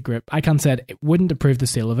equity group. ICANN said it wouldn't approve the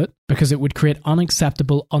sale of it because it would create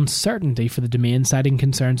unacceptable uncertainty for the domain, citing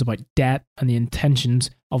concerns about debt and the intentions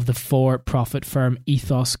of the for-profit firm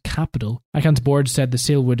Ethos Capital. ICANN's board said the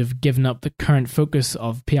sale would have given up the current focus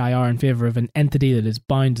of PIR in favour of an entity that is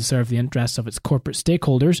bound to serve the interests of its corporate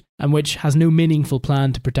stakeholders and which has no meaningful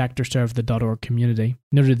plan to protect or serve the .org community.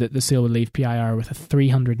 Noted that the sale would leave PIR with a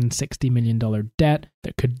 $360 million debt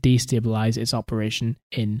that could destabilise its operation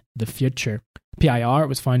in the future. PIR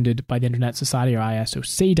was founded by the Internet Society, or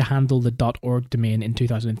ISOC, to handle the .org domain in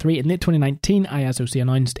 2003. In late 2019, ISOC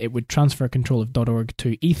announced it would transfer control of .org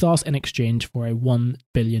to Ethos in exchange for a $1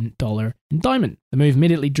 billion endowment. The move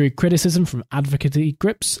immediately drew criticism from advocacy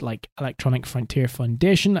groups like Electronic Frontier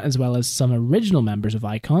Foundation, as well as some original members of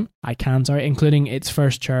ICANN, including its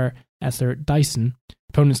first chair, Esther Dyson.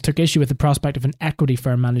 Opponents took issue with the prospect of an equity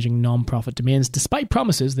firm managing non-profit domains, despite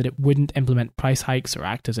promises that it wouldn't implement price hikes or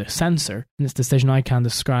act as a censor. In this decision, ICANN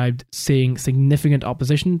described seeing significant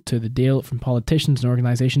opposition to the deal from politicians and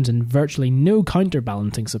organisations and virtually no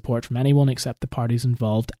counterbalancing support from anyone except the parties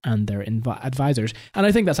involved and their advisors. And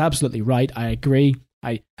I think that's absolutely right. I agree.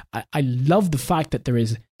 I love the fact that there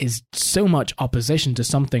is so much opposition to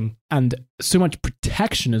something and so much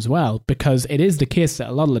protection as well, because it is the case that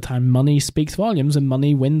a lot of the time money speaks volumes and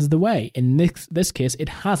money wins the way. In this case, it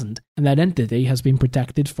hasn't, and that entity has been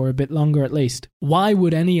protected for a bit longer at least. Why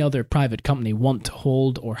would any other private company want to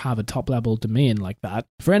hold or have a top-level domain like that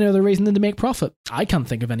for any other reason than to make profit? I can't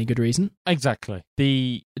think of any good reason. Exactly.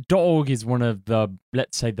 The .org is one of the,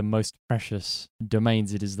 let's say, the most precious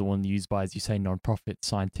domains. It is the one used by, as you say, non-profit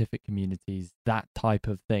scientific communities, that type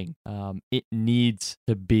of thing. It needs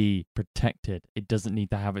to be protected. It doesn't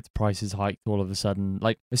need to have its prices hiked all of a sudden.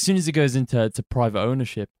 Like, as soon as it goes into private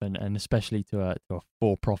ownership and especially to a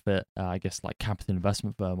for-profit, I guess, like capital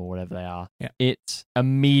investment firm or whatever they are, it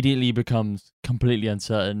immediately becomes completely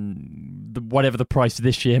uncertain. Whatever the price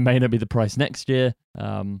this year may not be the price next year,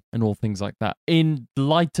 and all things like that. In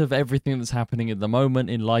light of everything that's happening at the moment,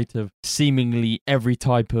 in light of seemingly every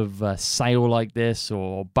type of sale like this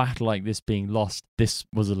or battle like this being lost, this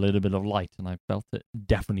was a little bit of light, and I felt it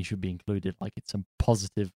definitely should be included. Like, it's some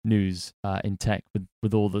positive news in tech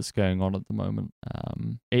with all that's going on at the moment.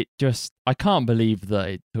 I can't believe that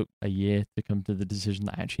it took a year to come to the decision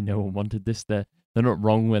that actually no one wanted this. They're not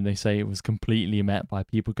wrong when they say it was completely met by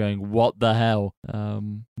people going, what the hell?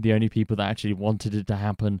 The only people that actually wanted it to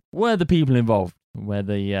happen were the people involved. where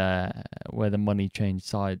the money changed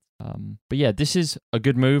sides. But yeah, this is a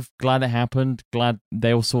good move. Glad it happened. Glad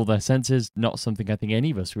they all saw their senses. Not something I think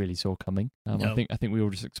any of us really saw coming. No. I think we all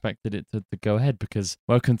just expected it to go ahead because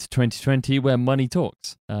welcome to 2020 where money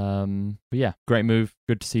talks. But yeah, great move.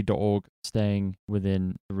 Good to see .org staying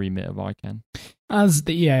within the remit of ICANN. As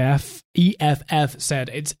the EFF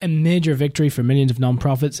said, it's a major victory for millions of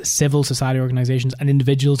nonprofits, civil society organizations, and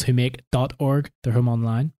individuals who make .org their home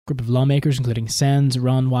online. A group of lawmakers, including Sens,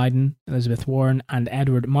 Ron Wyden, Elizabeth Warren, and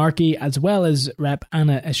Edward Markey, as well as Rep.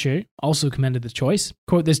 Anna Eshoo, also commended the choice.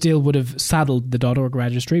 Quote, this deal would have saddled the .org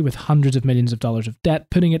registry with hundreds of millions of dollars of debt,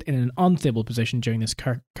 putting it in an unstable position during this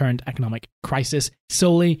current economic crisis,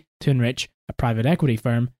 solely to enrich a private equity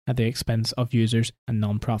firm at the expense of users and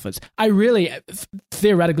non-profits. I really,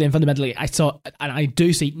 theoretically and fundamentally, I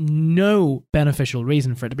do see no beneficial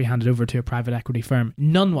reason for it to be handed over to a private equity firm.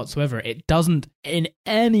 None whatsoever. It doesn't in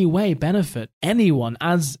any way benefit anyone,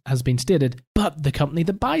 as has been stated, but the company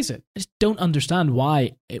that buys it. I just don't understand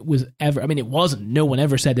why it was ever, I mean, it wasn't. No one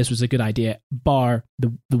ever said this was a good idea, bar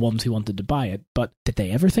the ones who wanted to buy it. But did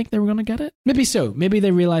they ever think they were going to get it? Maybe so. Maybe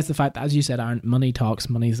they realized the fact that, as you said, Aaron, money talks,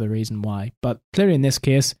 money's the reason why. But clearly in this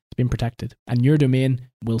case, it's been protected. And your domain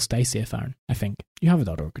will stay safe, Aaron, I think. You have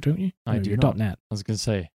a .org, don't you? I No, do you're not. .net. I was going to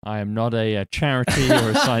say, I am not a charity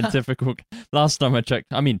or a scientific... Last time I checked,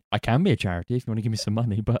 I mean, I can be a charity if you want to give me some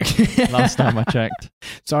money, but last time I checked.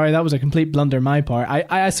 Sorry, that was a complete blunder on my part.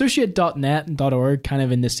 I associate .net and .org kind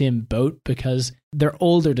of in the same boat because they're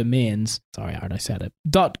older domains. Sorry, Aaron, I said it.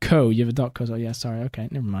 .co, you have a .co, so yeah, sorry, okay,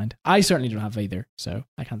 never mind. I certainly don't have either, so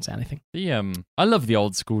I can't say anything. I love the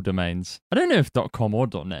old school domains. I don't know if .com or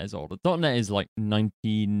 .net is older. .net is like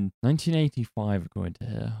 1985 according to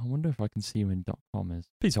here. I wonder if I can see when .com is.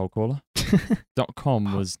 Please hold, caller. .com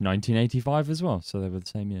was 1985 as well, so they were the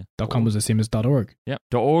same year. .com was the same as .org. Yep.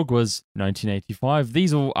 .org was 1985.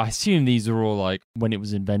 I assume these are all like when it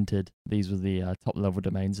was invented. These were the top level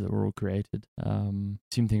domains that were all created.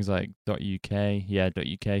 Assume things like .uk. Yeah,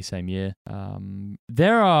 .uk, same year.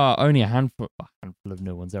 There are only a handful of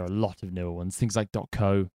new ones. There are a lot of newer ones. Things like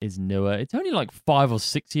 .co is newer. It's only like 5 or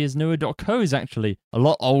 6 years newer. .co is actually a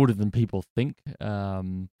lot older than people think.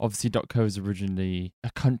 Obviously, .co is originally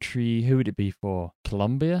a country. Who would it be for?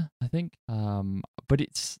 Colombia, I think. But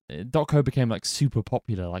it's .co became like super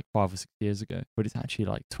popular like 5 or 6 years ago. But it's actually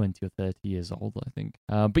like 20 or 30 years old, I think.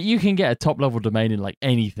 But you can get a top level domain in like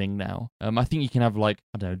anything now. I think you can have like,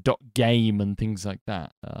 I don't know, .game and things like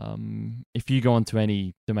that. If you go onto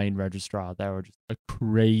any domain registrar, there are just a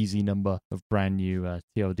crazy number of brand new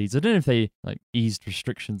TLDs. I don't know if they like eased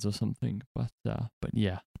restrictions or something, but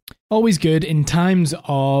yeah. Always good in times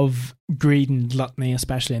of greed and gluttony,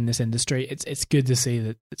 especially in this industry. It's good to see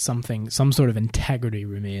that some sort of integrity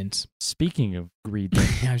remains. Speaking of greed,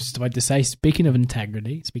 I was just about to say, speaking of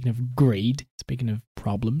integrity, speaking of greed, speaking of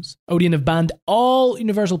problems, Odeon have banned all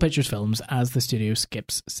Universal Pictures films as the studio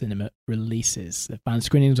skips cinema releases. They've banned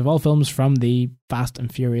screenings of all films from the Fast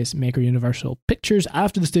and Furious maker Universal Pictures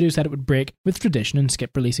after the studio said it would break with tradition and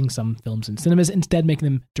skip releasing some films in cinemas, instead making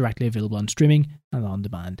them directly available on streaming and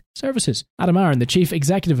on-demand services. Adam Aaron, the chief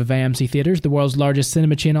executive of AMC Theatres, the world's largest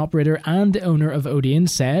cinema chain operator and owner of Odeon,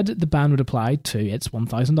 said the ban would apply to its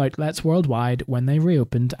 1,000 outlets worldwide when they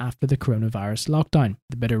reopened after the coronavirus lockdown.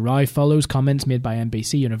 The bitter row follows comments made by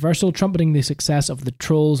NBC Universal trumpeting the success of the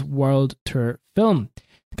Trolls World Tour film.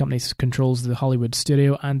 The company controls the Hollywood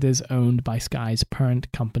studio and is owned by Sky's parent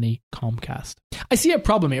company, Comcast. I see a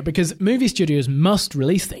problem here because movie studios must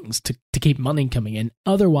release things to keep money coming in.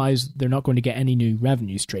 Otherwise, they're not going to get any new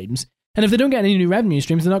revenue streams. And if they don't get any new revenue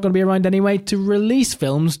streams, they're not going to be around anyway to release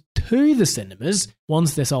films to the cinemas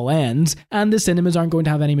once this all ends, and the cinemas aren't going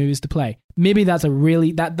to have any movies to play. Maybe that's a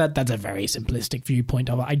really that's a very simplistic viewpoint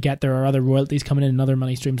of it. I get there are other royalties coming in and other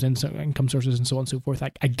money streams and income sources and so on and so forth.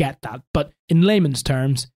 I get that. But in layman's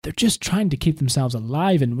terms, they're just trying to keep themselves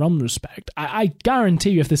alive in one respect. I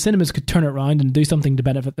guarantee you if the cinemas could turn it around and do something to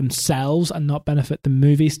benefit themselves and not benefit the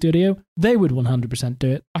movie studio, they would 100%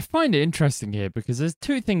 do it. I find it interesting here because there's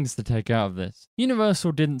two things to take out of this.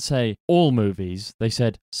 Universal didn't say all movies. They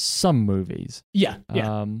said some movies. Yeah.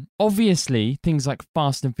 Obviously, things like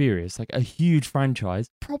Fast and Furious, like a huge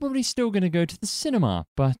franchise, probably still going to go to the cinema.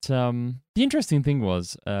 But The interesting thing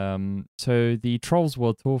was, so the Trolls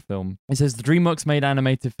World Tour film, it says the DreamWorks made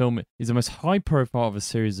animated film is the most high profile of a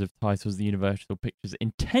series of titles the Universal Pictures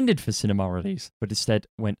intended for cinema release, but instead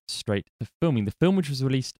went straight to filming. The film, which was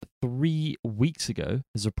released 3 weeks ago,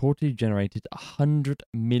 has reportedly generated $100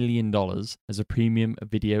 million as a premium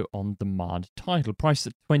video on demand title, priced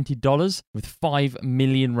at $20, with 5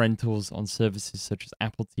 million rentals on services such as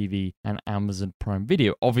Apple TV and Amazon Prime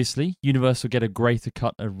Video. Obviously, Universal get a greater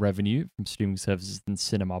cut of revenue from streaming services than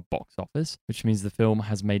cinema box office, which means the film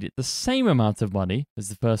has made it the same amount of money as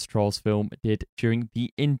the first Trolls film did during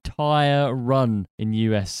the entire run in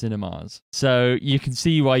US cinemas. So you can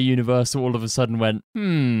see why Universal all of a sudden went,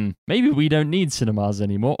 maybe we don't need cinemas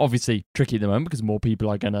anymore. Obviously, tricky at the moment because more people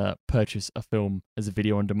are going to purchase a film as a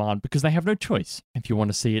video on demand because they have no choice. If you want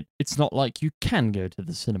to see it, it's not like you can go to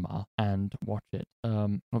the cinema and watch it.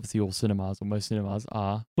 Obviously, all cinemas or most cinemas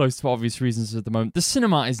are closed for obvious reasons at the moment. The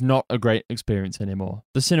cinema is not a great experience anymore.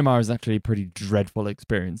 The cinema is actually a pretty dreadful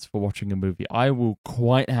experience for watching a movie. I will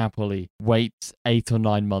quite happily wait 8 or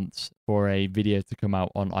 9 months for a video to come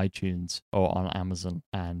out on iTunes or on Amazon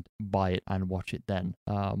and buy it and watch it then.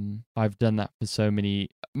 I've done that for so many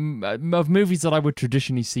of movies that I would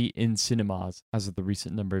traditionally see in cinemas as of the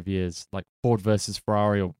recent number of years, like Ford versus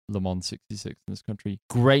Ferrari or Le Mans 66 in this country.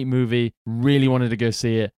 Great movie, really wanted to go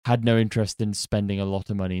see it, had no interest in spending a lot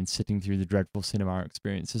of money and sitting through the dreadful cinema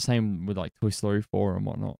experience. The same with like Toy Story 4 and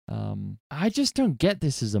whatnot. I just don't get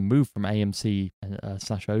this as a move from AMC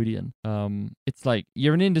 / Odeon. It's like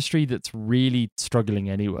you're an industry that's really struggling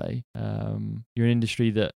anyway. You're an industry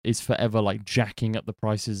that is forever like jacking up the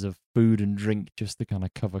prices of food and drink just to kind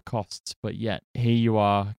of cover costs, but yet here you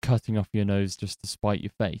are cutting off your nose just to spite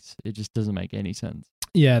your face. It just doesn't make any sense.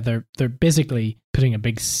 Yeah, they're basically putting a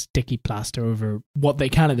big sticky plaster over what they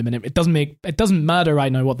can at the minute. It doesn't matter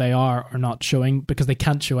right now what they are or not showing because they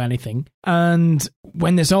can't show anything. And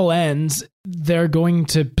when this all ends, they're going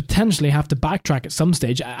to potentially have to backtrack at some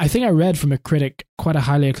stage. I think I read from a critic, quite a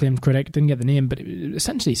highly acclaimed critic, didn't get the name, but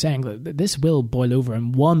essentially saying that this will boil over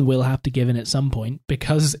and one will have to give in at some point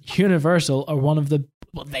because Universal are one of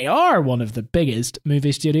the biggest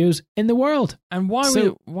movie studios in the world. And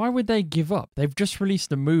why would they give up? They've just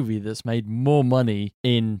released a movie that's made more money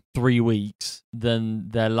in 3 weeks than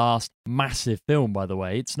their last massive film, by the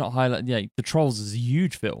way. It's not highlight. Yeah, The Trolls is a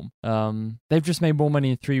huge film. They've just made more money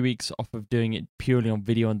in 3 weeks off of doing it purely on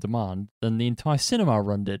video on demand than the entire cinema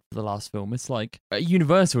run did for the last film. It's like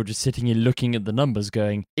Universal just sitting here looking at the numbers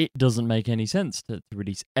going, it doesn't make any sense to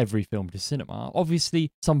release every film to cinema.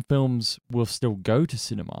 Obviously, some films will still go to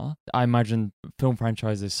cinema. I imagine film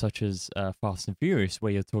franchises such as Fast and Furious,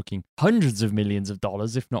 where you're talking hundreds of millions of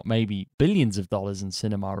dollars, if not maybe billions of dollars in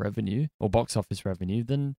cinema revenue or box office revenue,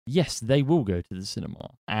 then yes, they will go to the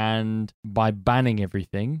cinema. And by banning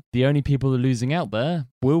everything, the only people who are losing out there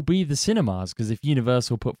will be the cinemas, because if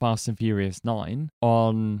Universal put Fast and Furious 9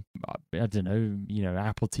 on, I don't know,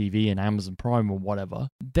 Apple TV and Amazon Prime or whatever,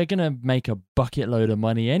 they're going to make a bucket load of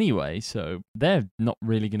money anyway, so they're not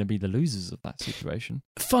really going to be the losers of that situation.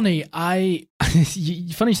 Funny, I'm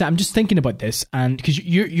just thinking about this, and because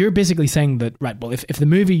you're basically saying that, right, well, if the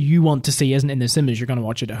movie you want to see isn't in the cinemas, you're going to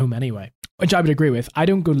watch it at home anyway, which I would agree with. I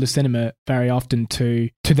don't go to the cinema very often to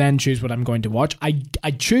then choose what I'm going to watch.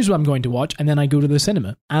 I choose what I'm going to watch, and then I go to the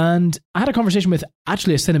cinema. And I had a conversation with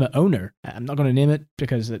actually a cinema owner. I'm not going to name it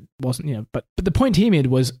because it wasn't, but the point he made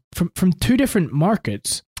was from two different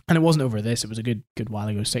markets. And it wasn't over this. It was a good while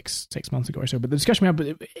ago, six months ago or so. But the discussion we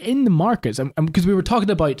had in the markets, because we were talking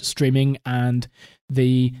about streaming and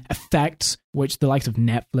the effects which the likes of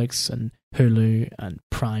Netflix and Hulu and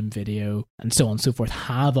Prime Video and so on and so forth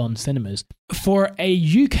have on cinemas. For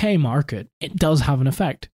a UK market, it does have an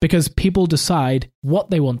effect because people decide what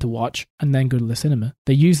they want to watch and then go to the cinema.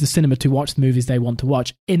 They use the cinema to watch the movies they want to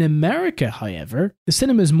watch. In America, however, the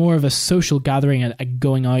cinema is more of a social gathering, a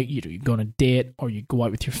going out. You go on a date or you go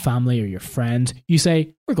out with your family or your friends. You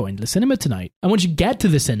say, we're going to the cinema tonight. And once you get to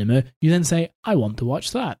the cinema, you then say, I want to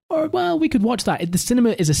watch that. Or, well, we could watch that. The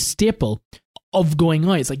cinema is a staple of going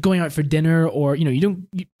out. It's like going out for dinner, or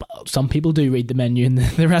some people do read the menu in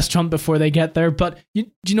the restaurant before they get there, but do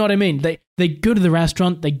you know what I mean? They go to the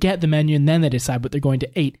restaurant, they get the menu, and then they decide what they're going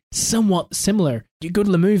to eat. Somewhat similar. You go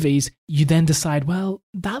to the movies, you then decide, well,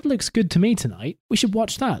 that looks good to me tonight. We should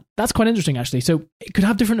watch that. That's quite interesting, actually. So it could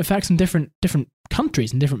have different effects in different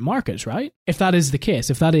countries and different markets, right? If that is the case,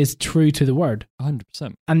 if that is true to the word.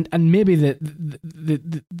 100%. And maybe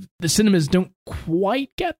the cinemas don't quite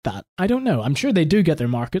get that. I don't know. I'm sure they do get their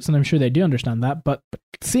markets, and I'm sure they do understand that, but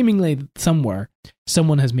seemingly somewhere,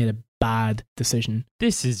 someone has made a bad decision.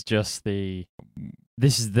 This is just the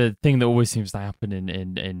this is the thing that always seems to happen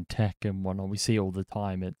in tech and whatnot. We see all the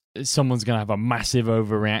time. Someone's going to have a massive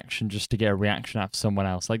overreaction just to get a reaction out of someone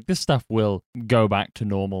else. Like, this stuff will go back to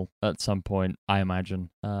normal at some point, I imagine.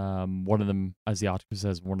 One of them, as the article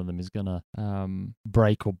says, one of them is going to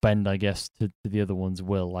break or bend, I guess, to the other one's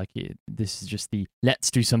will. Like, this is just the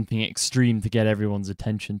let's do something extreme to get everyone's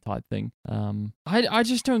attention type thing. I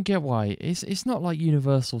just don't get why. It's not like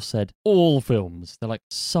Universal said all films. They're like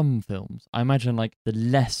some films. I imagine like the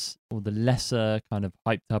lesser kind of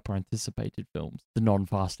hyped up or anticipated films, the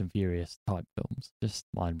non-Fast and Furious type films. Just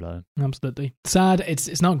mind blowing. Absolutely. Sad.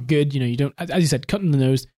 It's not good. You don't, as you said, cutting the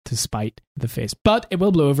nose to spite the face. But it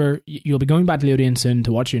will blow over. You'll be going back to the Odeon soon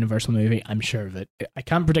to watch a Universal movie. I'm sure of it. I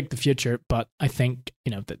can't predict the future, but I think,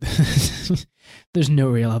 that there's no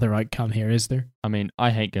real other outcome here, is there? I mean, I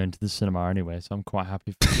hate going to the cinema anyway, so I'm quite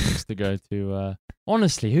happy for things to go to.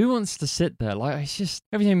 Honestly, who wants to sit there? Like, it's just,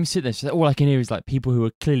 every time we sit there, all I can hear is like people who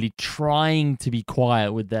are clearly trying to be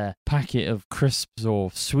quiet with their packet of crisps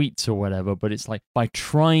or sweets or whatever, but it's like by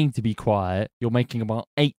trying to be quiet, you're making about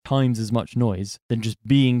 8 times as much noise than just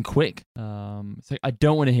being quick. It's like, I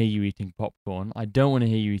don't want to hear you eating popcorn. I don't want to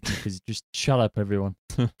hear you eating, because just shut up, everyone.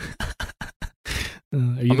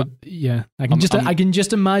 Yeah, I can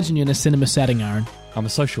just imagine you in a cinema setting, Aaron. I'm a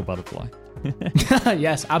social butterfly.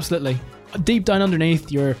 Yes, absolutely. Deep down underneath,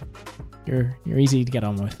 you're easy to get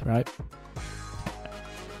on with, right?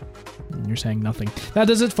 And you're saying nothing. That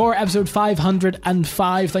does it for episode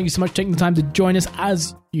 505. Thank you so much for taking the time to join us,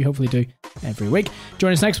 as you hopefully do every week.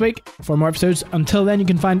 Join us next week for more episodes. Until then, you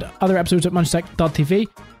can find other episodes at munchtech.tv.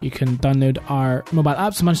 You can download our mobile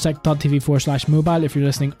apps, munchtech.tv/mobile, if you're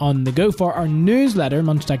listening on the go. For our newsletter,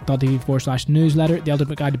 munchtech.tv/newsletter, The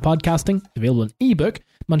Ultimate Guide to Podcasting, available in ebook,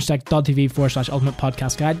 munchtech.tv/ultimate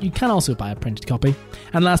podcast guide. You can also buy a printed copy.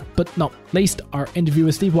 And last but not least, our interview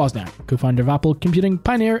with Steve Wozniak, co-founder of Apple, computing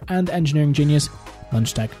pioneer and engineering genius,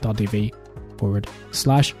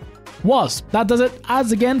 munchtech.tv/was. That does it.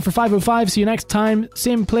 Ads again for 505. See you next time.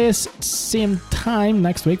 Same place, same time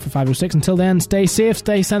next week for 506. Until then, stay safe,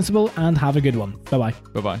 stay sensible, and have a good one. Bye-bye.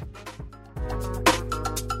 Bye-bye.